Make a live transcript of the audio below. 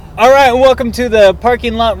All right, welcome to the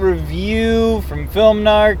parking lot review from Film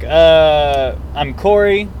Narc. I'm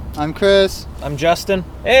Corey. I'm Chris. I'm Justin.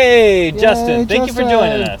 Hey, Justin. Thank you for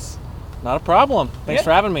joining us. Not a problem. Thanks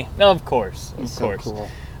for having me. No, of course. He's Of so course.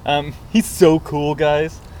 cool. He's so cool,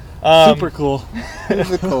 guys. Super cool. He's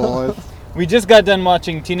the coolest. We just got done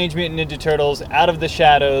watching Teenage Mutant Ninja Turtles Out of the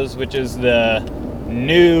Shadows, which is the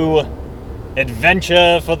new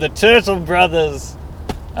adventure for the Turtle Brothers.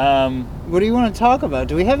 What do you want to talk about?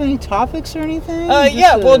 Do we have any topics or anything?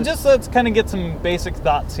 Just let's kind of get some basic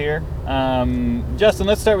thoughts here. Justin,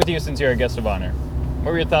 let's start with you since you're our guest of honor.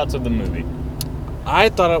 What were your thoughts of the movie? I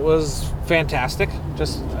thought it was fantastic.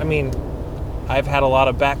 I've had a lot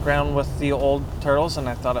of background with the old Turtles, and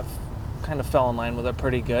I thought it kind of fell in line with it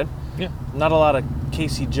pretty good. Yeah. Not a lot of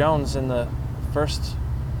Casey Jones in the first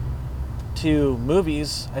two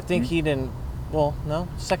movies. I think he didn't. Well, no,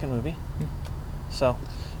 second movie. So,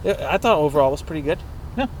 I thought overall it was pretty good.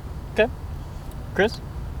 Yeah. Okay. Chris?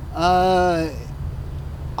 I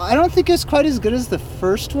don't think it's quite as good as the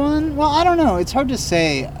first one. Well, I don't know. It's hard to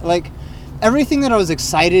say. Like, everything that I was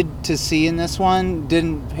excited to see in this one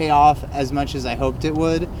didn't pay off as much as I hoped it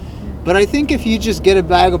would. But I think if you just get a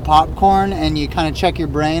bag of popcorn and you kind of check your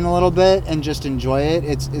brain a little bit and just enjoy it,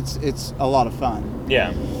 it's a lot of fun. Yeah.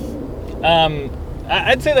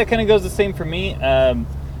 I'd say that kind of goes the same for me.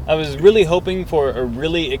 I was really hoping for a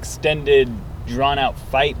really extended, drawn-out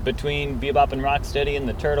fight between Bebop and Rocksteady and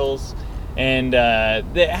the Turtles. And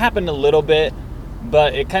it happened a little bit,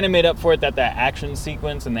 but it kind of made up for it that action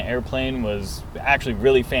sequence in the airplane was actually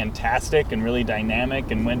really fantastic and really dynamic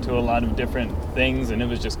and went to a lot of different things, and it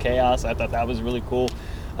was just chaos. I thought that was really cool.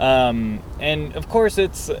 And of course,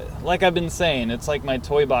 it's like I've been saying, it's like my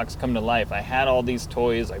toy box come to life. I had all these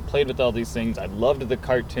toys, I played with all these things, I loved the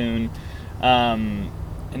cartoon,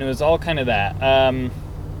 and it was all kind of that.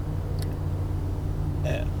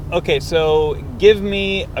 Okay, so give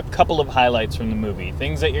me a couple of highlights from the movie.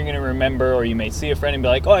 Things that you're going to remember, or you may see a friend and be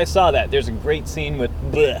like, oh, I saw that. There's a great scene with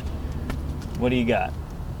bleh. What do you got?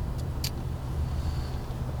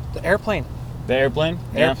 The airplane. The airplane?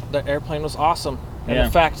 Yeah. The airplane was awesome. And Yeah.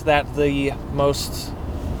 the fact that the most,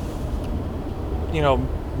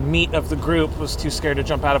 meat of the group was too scared to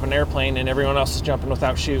jump out of an airplane and everyone else is jumping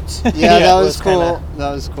without chutes. Yeah, that it was cool. kinda-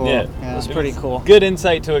 That was cool. Yeah. It was pretty cool. Good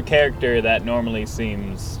insight to a character that normally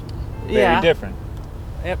seems very different.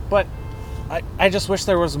 But I just wish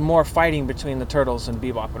there was more fighting between the Turtles and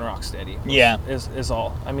Bebop and Rocksteady. Yeah. Is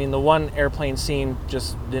all. I mean, the one airplane scene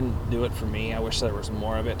just didn't do it for me. I wish there was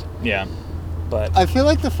more of it. Yeah. But I feel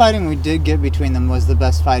like the fighting we did get between them was the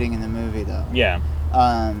best fighting in the movie, though. Yeah.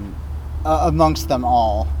 Amongst them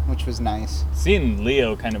all, which was nice. Seeing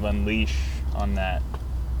Leo kind of unleash on that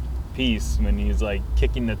piece when he's like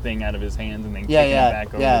kicking the thing out of his hands and then kicking it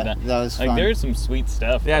back over the that was like fun. there's some sweet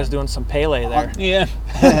stuff. yeah, I was doing some Pele there. Yeah.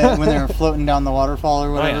 When they were floating down the waterfall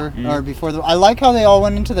or whatever, yeah. or before I like how they all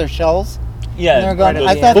went into their shells. Yeah. And they were going, right at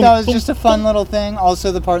I the thought end. that was just a fun little thing.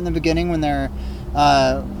 Also, the part in the beginning when they're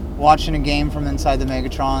watching a game from inside the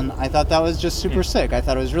Megatron, I thought that was just super sick. I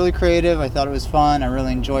thought it was really creative. I thought it was fun. I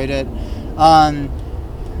really enjoyed it.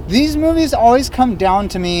 These movies always come down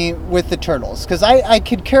to me with the Turtles, because I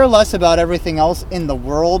could care less about everything else in the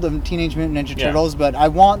world of Teenage Mutant Ninja Turtles, but I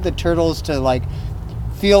want the Turtles to like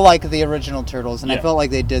feel like the original Turtles, and I felt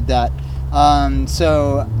like they did that.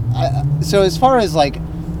 So as far as like,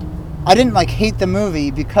 I didn't like hate the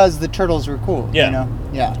movie because the Turtles were cool. Yeah. You know?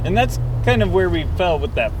 Yeah. And that's kind of where we fell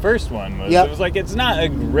with that first one. Yep. It was like, it's not a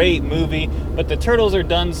great movie, but the Turtles are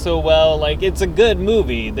done so well. Like, it's a good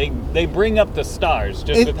movie. They bring up the stars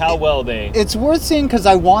just with how well they... It's worth seeing because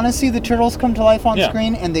I want to see the Turtles come to life on Yeah.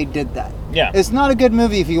 screen, and they did that. Yeah. It's not a good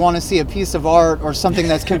movie if you want to see a piece of art or something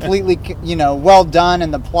that's completely, well done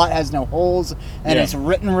and the plot has no holes and Yeah. it's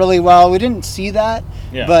written really well. We didn't see that.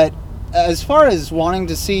 Yeah. But as far as wanting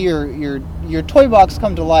to see your toy box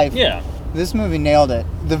come to life, Yeah. this movie nailed it.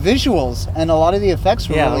 The visuals and a lot of the effects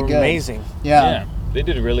were really they were good. amazing. Yeah. They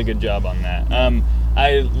did a really good job on that.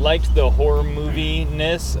 I liked the horror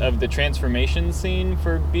movie-ness of the transformation scene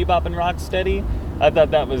for Bebop and Rocksteady. I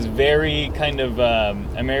thought that was very kind of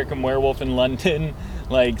American Werewolf in London,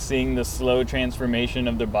 like seeing the slow transformation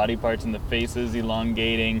of their body parts and the faces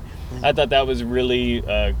elongating. I thought that was really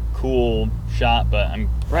a cool shot, but I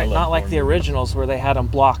Right, love not like horror the movies. originals where they had them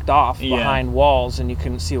blocked off Yeah. behind walls and you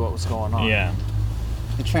couldn't see what was going on. Yeah.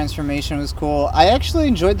 The transformation was cool. I actually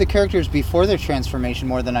enjoyed the characters before their transformation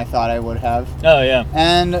more than I thought I would have. Oh, yeah.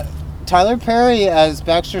 And Tyler Perry as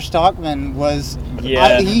Baxter Stockman was...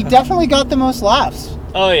 Yeah. he definitely got the most laughs.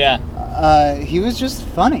 Oh, yeah. He was just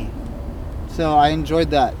funny. So I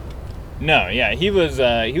enjoyed that. No, yeah, he was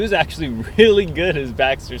actually really good as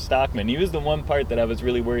Baxter Stockman. He was the one part that I was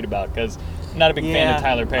really worried about because I'm not a big fan of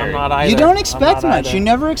Tyler Perry. I'm not either. You don't expect I'm not much. either. You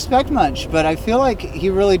never expect much, but I feel like he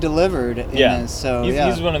really delivered in this. So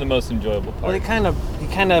he's one of the most enjoyable parts. Well, he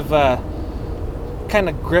kind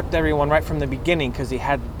of gripped everyone right from the beginning because he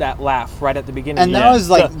had that laugh right at the beginning. And that was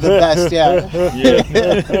like the best, Yeah.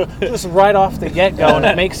 just right off the get-go, and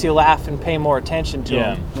it makes you laugh and pay more attention to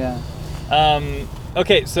him. Yeah.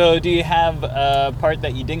 Okay, so do you have a part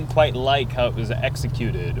that you didn't quite like how it was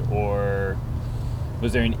executed, or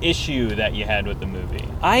was there an issue that you had with the movie?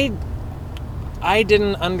 I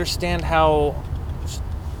didn't understand how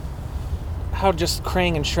just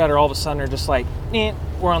Krang and Shredder all of a sudden are just like,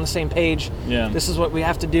 we're on the same page. Yeah. This is what we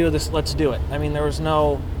have to do. Let's do it. I mean, there was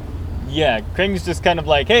no... Yeah, Krang's just kind of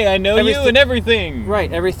like, hey, I know you and everything. Right,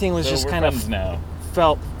 everything was So just we're kind friends of now.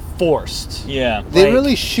 felt forced. Yeah. They Like-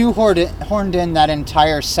 really horned in that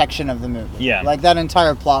entire section of the movie. Yeah. Like that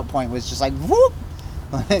entire plot point was just like, whoop.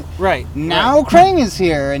 Right. Now right. Krang is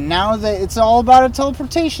here, and now it's all about a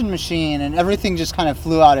teleportation machine, and everything just kind of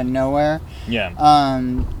flew out of nowhere.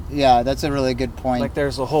 Yeah. Yeah, that's a really good point. Like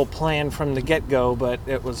there's a whole plan from the get-go, but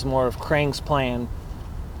it was more of Krang's plan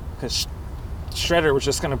because Shredder was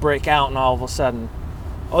just going to break out, and all of a sudden,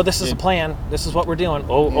 oh, this is a plan. This is what we're doing.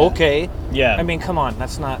 Oh, Yeah. okay. Yeah. I mean, come on.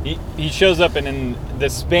 That's not... He shows up, and in the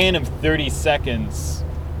span of 30 seconds,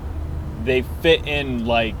 they fit in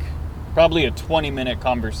like probably a 20-minute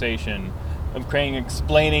conversation of Krang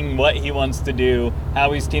explaining what he wants to do,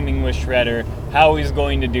 how he's teaming with Shredder, how he's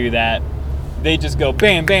going to do that. They just go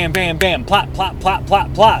bam, bam, bam, bam, plot, plot, plot,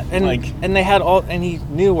 plot, plot. And and they had all, and he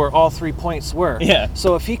knew where all 3 points were. Yeah.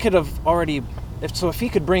 So if he could have already, if he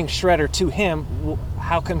could bring Shredder to him,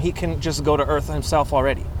 how come he can just go to Earth himself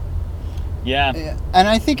already? Yeah. And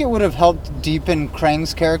I think it would have helped deepen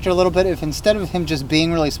Krang's character a little bit if instead of him just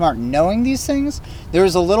being really smart, knowing these things, there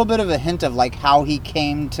was a little bit of a hint of like how he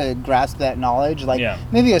came to grasp that knowledge. Like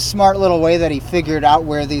maybe a smart little way that he figured out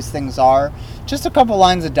where these things are. Just a couple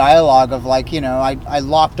lines of dialogue of like, I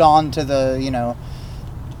locked on to the,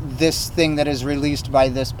 this thing that is released by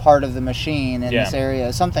this part of the machine in this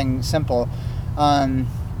area. Something simple. I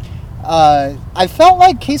felt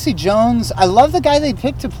like Casey Jones, I love the guy they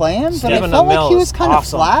picked to play him, but I felt like he was kind of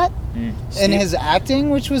flat in his acting,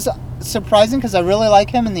 which was surprising because I really like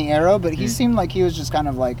him in The Arrow, but he seemed like he was just kind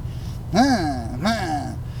of like,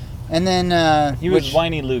 and then... he was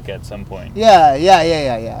whiny Luke at some point. Yeah.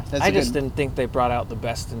 That's I just didn't think they brought out the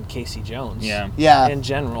best in Casey Jones. Yeah. In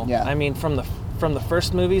general. Yeah. I mean, from the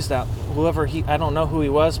first movies, that I don't know who he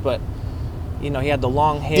was, but he had the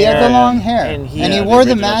long hair. He had the long hair. And he wore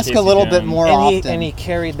the mask a little bit more often. And he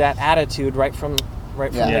carried that attitude right from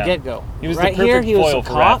the get-go. He was right the perfect here, he was foil a for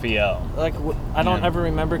cop. Raphael. Like, I don't ever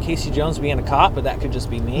remember Casey Jones being a cop, but that could just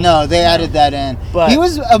be me. No, they added that in. But he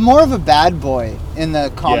was more of a bad boy in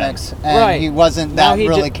the comics, and he wasn't that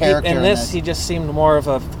character in this. He just seemed more of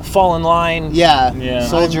a fall in line.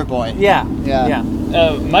 Soldier boy. Yeah.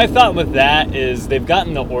 My thought with that is they've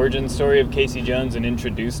gotten the origin story of Casey Jones and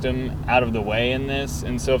introduced him out of the way in this,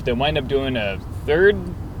 and so if they wind up doing a third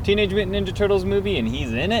Teenage Mutant Ninja Turtles movie and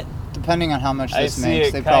he's in it, depending on how much this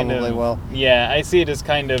makes, they probably will. Yeah, I see it as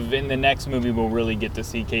kind of in the next movie we'll really get to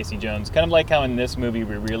see Casey Jones. Kind of like how in this movie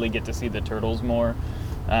we really get to see the Turtles more.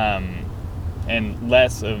 And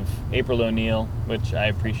less of April O'Neil, which I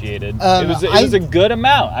appreciated. It was a good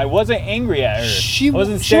amount. I wasn't angry at her. I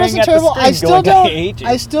wasn't staring at terrible. the screen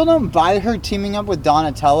I still don't buy her teaming up with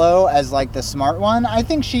Donatello as like the smart one. I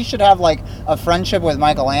think she should have like a friendship with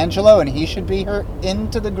Michelangelo, and he should be her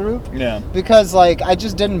into the group. Yeah. Because like I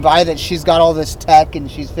just didn't buy that she's got all this tech and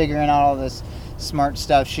she's figuring out all this smart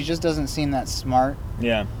stuff. She just doesn't seem that smart.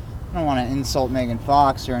 Yeah. I don't want to insult Megan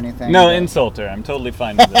Fox or anything. No, insult her. I'm totally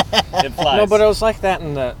fine with it. It flies. No, but it was like that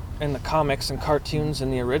in the comics and cartoons in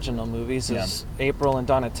the original movies. Is April and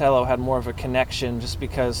Donatello had more of a connection just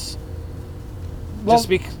because.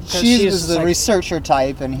 She was the researcher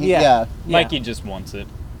type, and Mikey just wants it.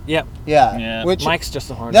 Yep. Yeah. Which Mike's just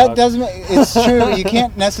a horn dog. dog. It's true. You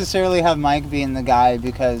can't necessarily have Mike being the guy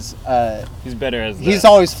because he's better as he's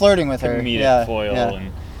always flirting with her. Comedic foil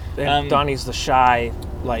and Donnie's the shy,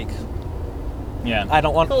 like. Yeah. I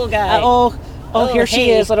don't want. Cool guy. Here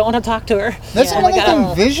she is. I don't want to talk to her. That's another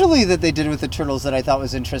thing visually that they did with the Turtles that I thought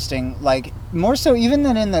was interesting. Like more so even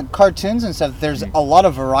than in the cartoons and stuff. There's a lot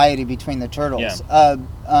of variety between the Turtles.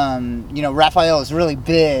 Raphael is really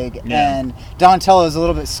big Yeah. and Donatello is a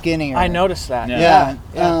little bit skinnier. I noticed that. Yeah.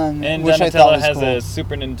 which And I thought Donatello was has cool, a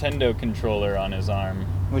Super Nintendo controller on his arm.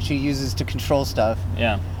 which he uses to control stuff.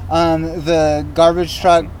 Yeah. The garbage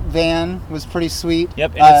truck van was pretty sweet.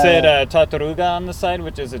 Yep. And it said Tartaruga on the side,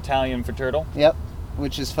 which is Italian for turtle. Yep,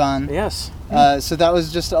 which is fun. Yes. So that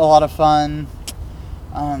was just a lot of fun.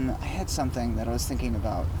 I had something that I was thinking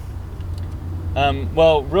about.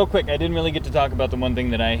 Well, real quick, I didn't really get to talk about the one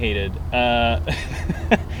thing that I hated.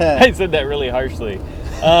 I said that really harshly.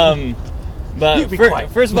 But Be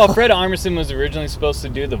quiet. first of all, Fred Armisen was originally supposed to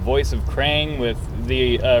do the voice of Krang with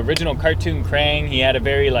the original cartoon Krang. He had a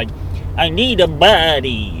very I need a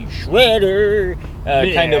body, Shredder,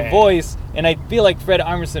 kind of voice. And I feel like Fred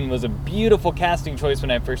Armisen was a beautiful casting choice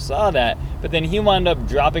when I first saw that. But then he wound up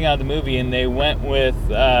dropping out of the movie, and they went with,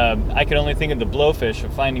 I could only think of the Blowfish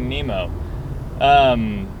of Finding Nemo. But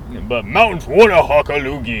Mount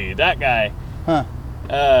Wanahakalugi, that guy,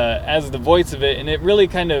 as the voice of it. And it really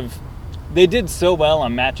kind of, they did so well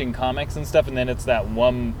on matching comics and stuff, and then it's that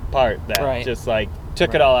one part that just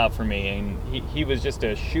took it all out for me. And he was just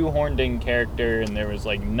a shoehorned in character, and there was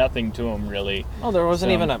nothing to him really. Oh, there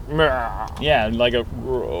wasn't even a. Yeah, like a.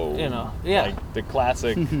 Yeah. Like the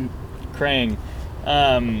classic Krang.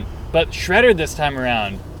 But Shredder this time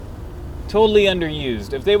around, totally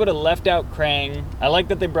underused. If they would have left out Krang, I like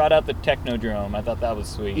that they brought out the Technodrome. I thought that was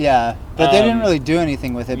sweet. Yeah, but they didn't really do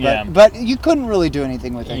anything with it. yeah. But you couldn't really do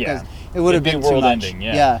anything with it because it would have been too world much. ending.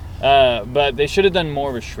 Yeah. But they should have done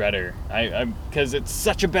more with Shredder. Because it's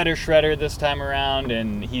such a better Shredder this time around,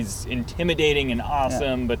 and he's intimidating and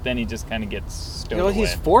awesome. But then he just kind of gets stowed away.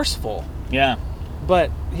 He's forceful. Yeah.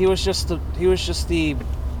 But he was just the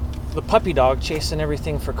puppy dog chasing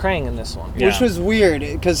everything for Krang in this one. Yeah. Which was weird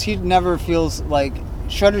because he never feels like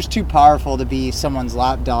Shredder's too powerful to be someone's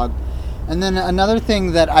lapdog. And then another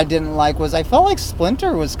thing that I didn't like was I felt like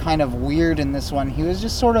Splinter was kind of weird in this one. He was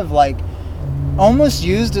just sort of almost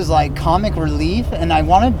used as comic relief, and I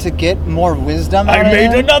wanted to get more wisdom out of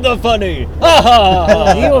him. Another funny.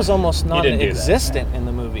 He was almost didn't do that. non-existent in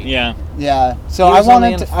the movie. Yeah. Yeah. So He I was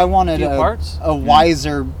only wanted in I wanted few parts? a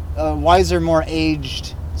wiser, more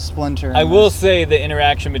aged Splinter. in I will this. say the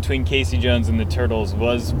interaction between Casey Jones and the Turtles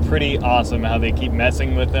was pretty awesome. How they keep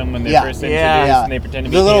messing with them when they're Yeah. first introduced, Yeah. and they pretend to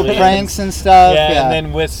be the little aliens. pranks and stuff. Yeah, Yeah, and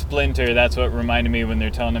then with Splinter, that's what reminded me when they're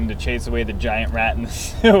telling him to chase away the giant rat in the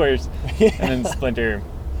sewers, and then Splinter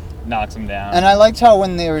knocks him down. And I liked how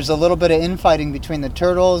when there was a little bit of infighting between the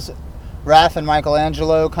Turtles, Raph and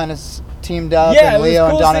Michelangelo kind of teamed up, Yeah, and it was Leo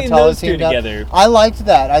cool and seeing Donatello those two teamed up. together. I liked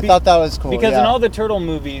that. I thought that was cool. Because yeah. in all the Turtle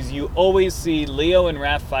movies, you always see Leo and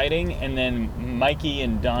Raph fighting, and then Mikey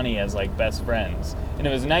and Donnie as best friends. And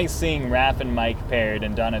it was nice seeing Raph and Mike paired,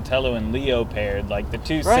 and Donatello and Leo paired, the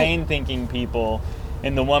two sane-thinking people,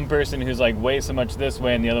 and the one person who's way so much this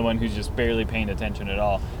way, and the other one who's just barely paying attention at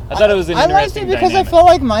all. I thought it was an I liked interesting it because dynamic. I felt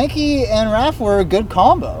like Mikey and Raph were a good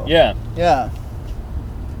combo. Yeah, Yeah.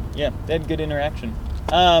 they had good interaction.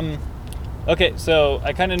 Okay, so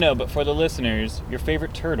I kind of know, but for the listeners, your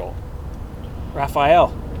favorite turtle?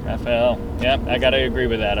 Raphael. Raphael. Yep, I gotta agree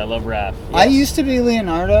with that. I love Raph. I used to be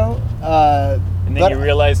Leonardo. And then you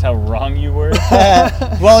realized how wrong you were.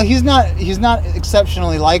 Well, he's not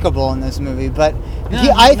exceptionally likable in this movie, but No,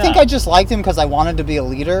 I he's think not. I just liked him because I wanted to be a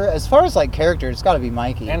leader. As far as character, it's got to be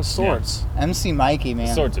Mikey. And swords. MC Mikey,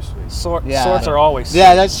 man. Swords are sweet. Yeah. Swords are always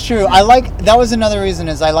Yeah, that's true. That was another reason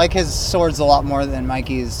is I like his swords a lot more than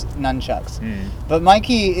Mikey's nunchucks. Mm. But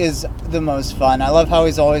Mikey is the most fun. I love how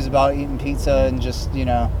he's always about eating pizza and just,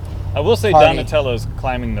 I will say Party. Donatello's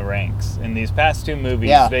climbing the ranks. In these past two movies,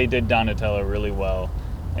 they did Donatello really well.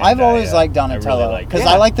 And I've always liked I Donatello really like because it.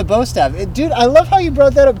 I like the bow staff. Dude, I love how you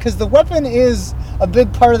brought that up because the weapon is a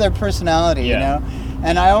big part of their personality, Yeah.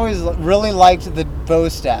 And I always really liked the bow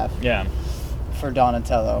staff Yeah. for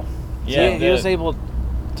Donatello. Yeah. he was able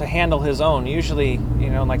to handle his own. Usually,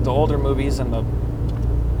 like the older movies and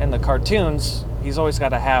the cartoons, he's always got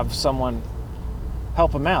to have someone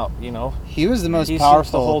help him out. He was the most He's powerful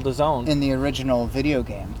supposed to hold his own. in the original video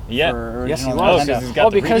game. Yeah. for Yes, he original was. Oh, Nintendo. because he's got Oh,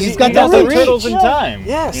 the because reach. he's got the the turtles in reach. time.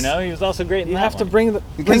 Yes. He was also great in You that have to one. bring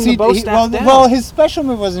Because the bow staff down. his special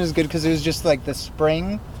move wasn't as good because it was just the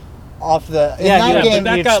spring off the. In Yeah, that you have to game,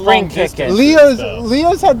 that you'd got spring long kick it. distance.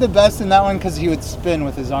 Leo's had the best in that one because he would spin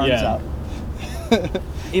with his arms Yeah. up.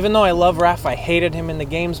 Even though I love Raph, I hated him in the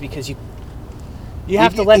games because you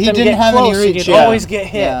have to let he them didn't get have close. any And reach. you'd always get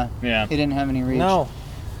hit. Yeah. He didn't have any reach. No,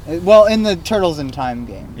 Well, in the Turtles in Time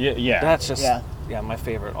game. Yeah. that's just Yeah. my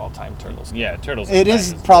favorite all-time Turtles. Yeah, Turtles. It in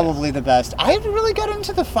is Time probably the best. I really got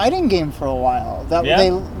into the fighting game for a while that Yeah?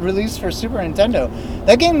 they released for Super Nintendo.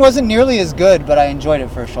 That game wasn't nearly as good, but I enjoyed it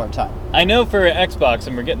for a short time. I know for Xbox,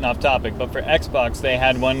 and we're getting off topic, but for Xbox they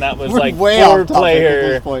had one that was We're like way off topic at 4-player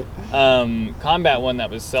this point. combat one that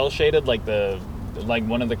was cell shaded, like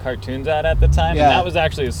one of the cartoons at the time, Yeah. and that was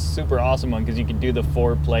actually a super awesome one because you could do the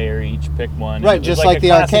 4-player each pick one. and Right, it was just a like the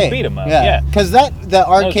classic arcade. beat 'em up. Yeah, because the was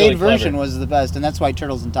arcade really version clever. was the best, and that's why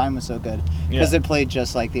Turtles in Time was so good because Yeah. it played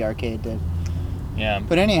just like the arcade did. Yeah.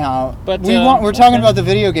 But anyhow, But, we're talking okay. about the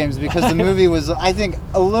video games because the movie was, I think,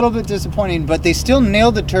 a little bit disappointing. But they still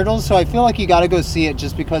nailed the Turtles, so I feel like you got to go see it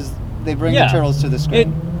just because they bring Yeah. the Turtles to the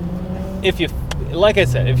screen. Like I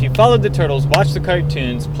said, if you followed the Turtles, watched the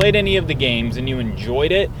cartoons, played any of the games, and you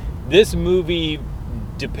enjoyed it, this movie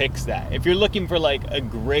depicts that. If you're looking for like a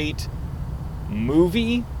great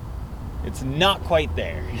movie, it's not quite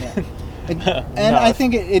there. And No. I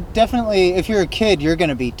think it definitely, if you're a kid, you're going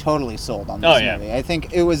to be totally sold on this Oh, yeah. movie. I think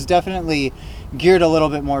it was definitely geared a little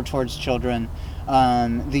bit more towards children,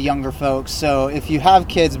 the younger folks. So if you have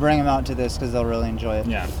kids, bring them out to this because they'll really enjoy it.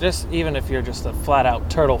 Yeah. Just even if you're just a flat-out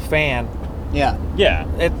Turtle fan, Yeah. Yeah.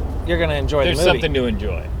 you're gonna enjoy There's the movie. something to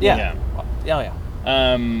enjoy. Yeah. Oh,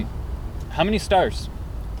 yeah. How many stars?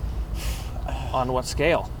 On what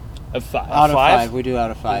scale? Of 5. Out of 5? 5. We do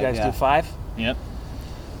out of 5. You guys yeah. do 5? Yep.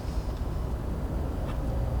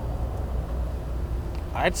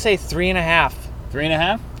 I'd say 3.5.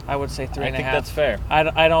 3.5? I would say 3.5. I think that's fair.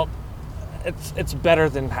 I don't. It's better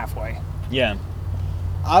than halfway. Yeah.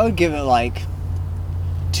 I would give it like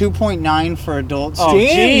 2.9 for adults. Oh,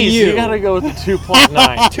 Damn jeez, you. you gotta go with the 2.9.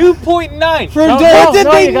 2.9 For No, adults. no, What did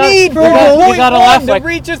no, they you gotta- need for you gotta- adults? you gotta laugh to like-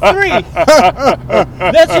 reach a 3.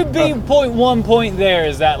 That should be 0.1 point there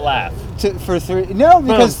is that laugh. For 3? No,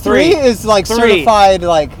 because 3 3. is like 3. certified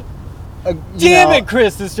like. Damn it,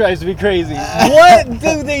 Chris, this drives me crazy. What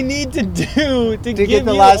do they need to do to give get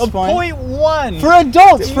the you last a point? 0.1? For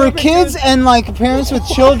adults, To for move it kids to- and like parents with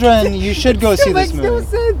children, you should go see this Makes no movie.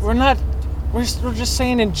 sense. We're not. We're just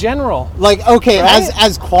saying in general. Like okay, Right?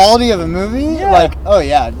 as quality of a movie, Yeah. like oh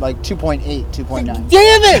yeah, like 2.8, 2.9. Damn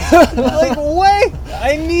it! Like, what?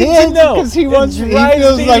 I need Yeah, to know. 'cause he It wants- he drives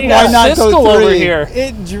feels me like, why nuts. not go Siskel over 3? here.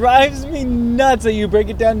 It drives me nuts that you break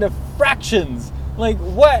it down to fractions. Like,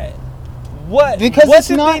 what? What? Because what it's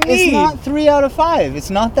did not they need? it's not 3 out of 5. It's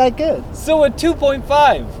not that good. So a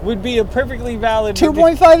 2.5 would be a perfectly valid.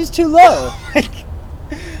 2.5 is too low.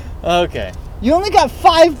 Okay. You only got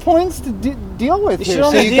 5 points to deal with You here, should so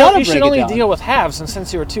only you deal. gotta You should break only it down. deal with halves, and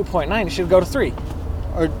since you were 2.9, you should go to 3.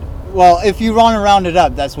 Or, well, if you want to round it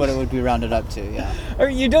up, that's what it would be rounded up to. Yeah. Or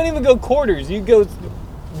you don't even go quarters. You go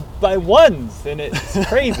by ones, and it's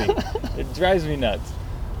crazy. It drives me nuts.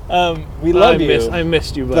 We love you. I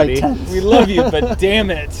missed you, Like tens. We love you, but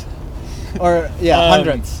damn it. Or yeah, Um,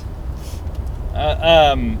 hundredths.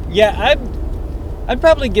 Yeah, I'd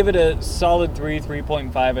probably give it a solid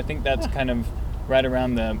 3.5. I think that's kind of right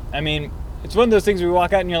around the. I mean, it's one of those things where you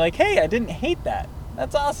walk out and you're like, hey, I didn't hate that.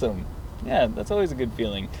 That's awesome. Yeah, that's always a good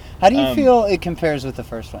feeling. How do you feel it compares with the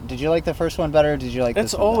first one? Did you like the first one better? Or did you like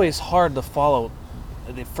It's this one always hard to follow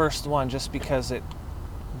the first one just because it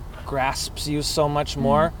grasps you so much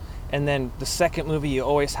more, and then the second movie you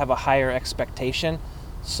always have a higher expectation.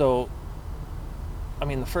 So, I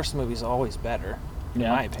mean, the first movie's always better, in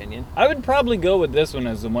Yeah. my opinion. I would probably go with this one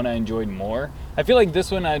as the one I enjoyed more. I feel like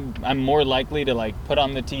this one I'm more likely to like put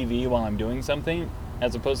on the TV while I'm doing something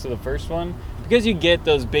as opposed to the first one because you get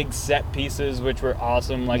those big set pieces which were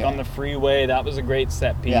awesome. Like Yeah. on the freeway, that was a great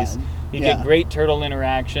set piece. Yeah. You Yeah. get great turtle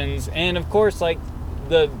interactions, and of course, like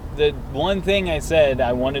the one thing I said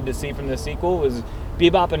I wanted to see from the sequel was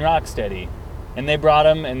Bebop and Rocksteady. And they brought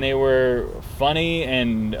them, and they were funny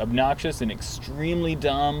and obnoxious and extremely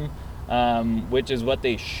dumb, which is what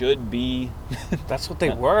they should be. That's what they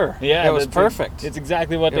were. Yeah, it was that's perfect. It's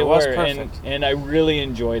exactly what It they was were, perfect. and I really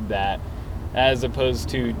enjoyed that, as opposed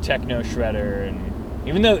to Techno Shredder, and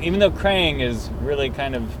even though Krang is really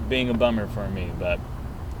kind of being a bummer for me, but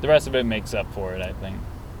the rest of it makes up for it, I think.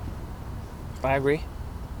 I agree.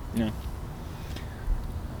 Yeah.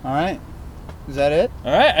 All right. Is that it?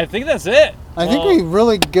 All right, I think that's it. I think Well, we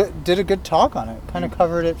really did a good talk on it. Kind of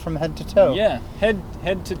covered it from head to toe. Yeah, head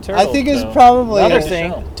to turtle. I think it's so- probably Another Yeah.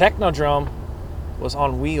 thing, Show. Technodrome was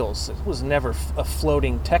on wheels. It was never a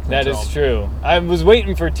floating Technodrome. That is true. I was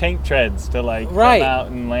waiting for tank treads to like Right. come out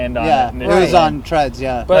and land on Yeah, it. And it was didn't. on treads.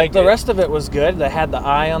 Yeah. But Like the it- rest of it was good. They had the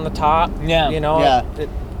eye on the top. Yeah. You know. Yeah.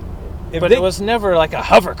 If But they- it was never like a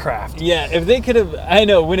hovercraft. Yeah, if they could have, I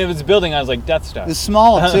know when it was building, I was like Death Star. It's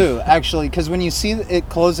small too, actually, because when you see it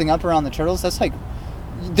closing up around the turtles, that's like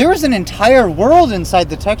there was an entire world inside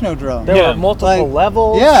the Technodrome. There Yeah. were multiple Like,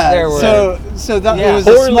 levels. Yeah, There were, so that Yeah. it was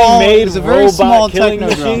a Poorly small, made it was a very robot small killing Technodrome.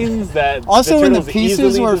 machines that Also, when the turtles pieces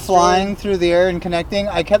easily were destroy. flying through the air and connecting,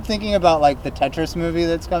 I kept thinking about like the Tetris movie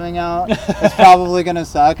that's coming out. It's probably gonna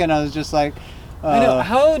suck, and I was just like, I know.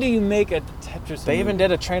 How do you make a Tetris? they movie? even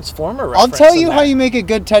did a Transformer I'll reference. tell in you how there. you make a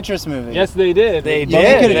good Tetris movie. Yes, they did. They You did.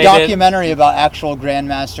 make They a did. documentary about actual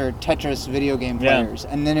Grandmaster Tetris video game Yeah. players,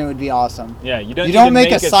 and then it would be awesome. Yeah, you don't. You need don't to make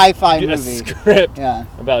a sci-fi a movie. script Yeah,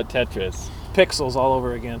 about Tetris. Pixels all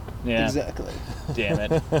over again. Yeah. exactly. Damn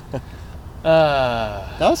it.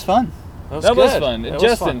 That was fun. That was good. fun. It was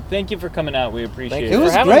Justin, fun. thank you for coming out. We appreciate Thank it. you It for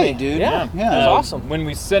was having great, me. dude. Yeah, Yeah. it was awesome. When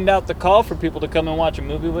we send out the call for people to come and watch a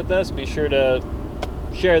movie with us, be sure to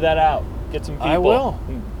share that out. Get some people. I will.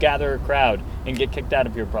 And gather a crowd and get kicked out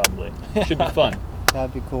of here probably. Should be fun.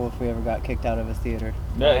 That'd be cool if we ever got kicked out of a theater.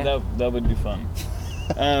 Right. That would be fun.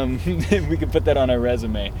 We could put that on our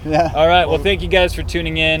resume. Yeah. All right. Well, thank you guys for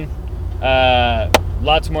tuning in.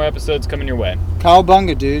 Lots more episodes coming your way.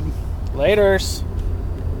 Cowabunga, dude. Laters.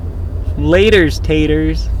 Laters,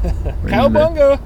 taters. Cowabunga.